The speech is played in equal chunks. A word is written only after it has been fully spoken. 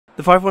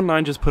The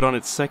 519 just put on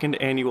its second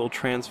annual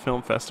Trans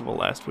Film Festival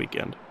last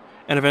weekend,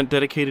 an event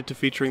dedicated to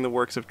featuring the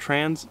works of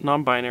trans,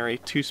 non-binary,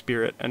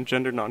 two-spirit, and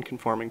gender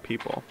non-conforming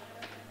people.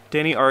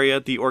 Danny Aria,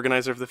 the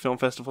organizer of the film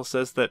festival,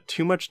 says that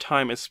too much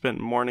time is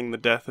spent mourning the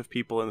death of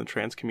people in the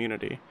trans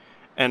community,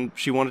 and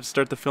she wanted to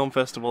start the film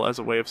festival as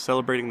a way of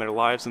celebrating their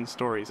lives and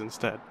stories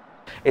instead.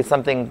 It's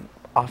something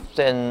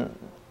often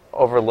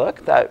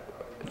overlooked, that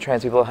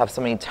trans people have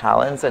so many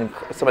talents and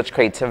so much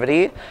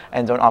creativity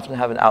and don't often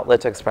have an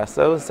outlet to express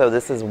those. So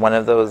this is one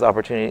of those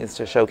opportunities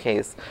to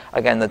showcase,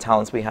 again, the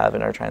talents we have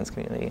in our trans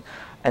community.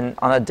 And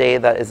on a day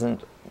that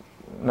isn't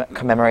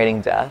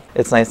commemorating death,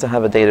 it's nice to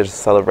have a day to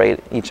celebrate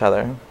each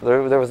other.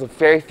 There was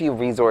very few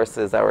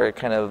resources that were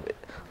kind of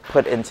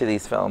put into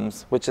these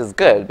films, which is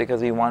good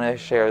because we want to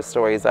share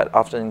stories that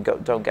often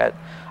don't get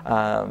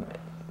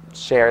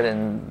shared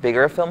in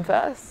bigger film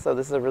fests. So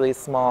this is a really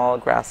small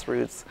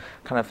grassroots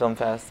kind of film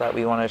fest that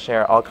we want to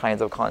share all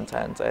kinds of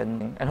content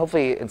and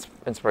hopefully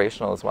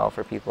inspirational as well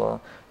for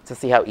people to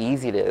see how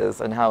easy it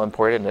is and how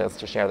important it is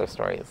to share their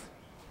stories.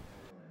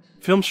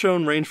 Films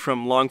shown range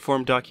from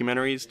long-form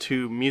documentaries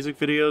to music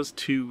videos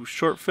to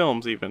short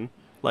films even,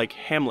 like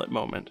Hamlet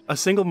Moment, a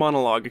single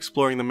monologue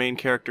exploring the main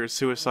character's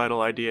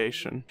suicidal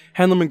ideation.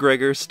 Hanlon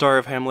McGregor, star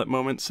of Hamlet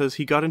Moment, says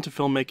he got into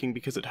filmmaking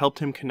because it helped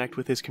him connect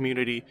with his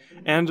community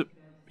and,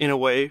 in a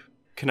way,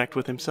 connect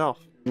with himself.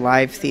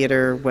 Live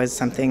theater was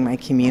something my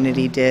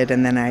community did,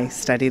 and then I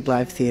studied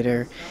live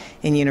theater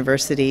in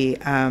university,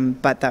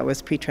 but that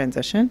was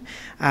pre-transition.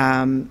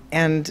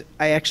 And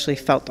I actually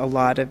felt a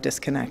lot of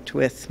disconnect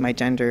with my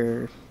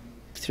gender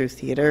through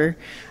theater,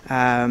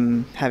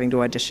 having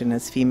to audition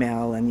as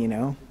female and, you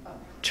know,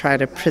 try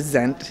to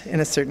present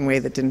in a certain way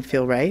that didn't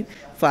feel right.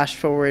 Flash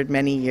forward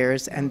many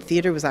years, and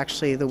theater was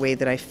actually the way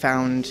that I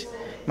found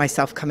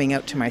myself coming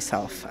out to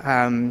myself.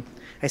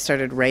 I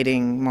started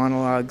writing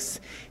monologues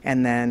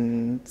and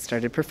then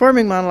started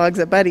performing monologues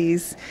at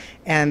Buddy's,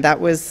 and that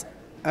was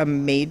a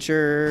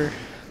major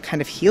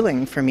kind of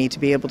healing for me to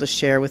be able to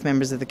share with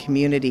members of the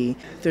community.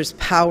 There's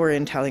power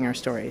in telling our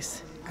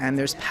stories, and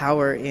there's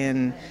power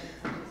in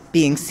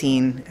being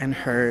seen and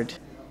heard.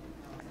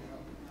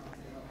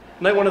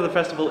 Night one of the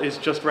festival is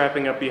just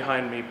wrapping up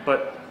behind me,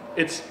 but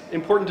it's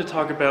important to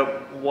talk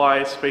about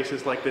why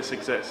spaces like this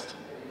exist.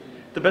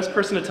 The best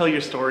person to tell your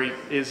story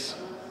is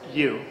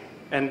you,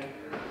 and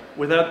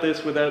without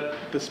this, without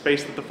the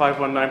space that the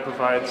 519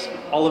 provides,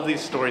 all of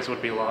these stories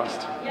would be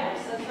lost.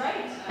 Yes, that's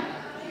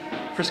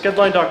right. For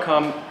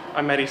Skedline.com,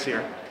 I'm Maddie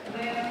Sear.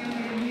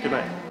 Good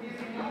night.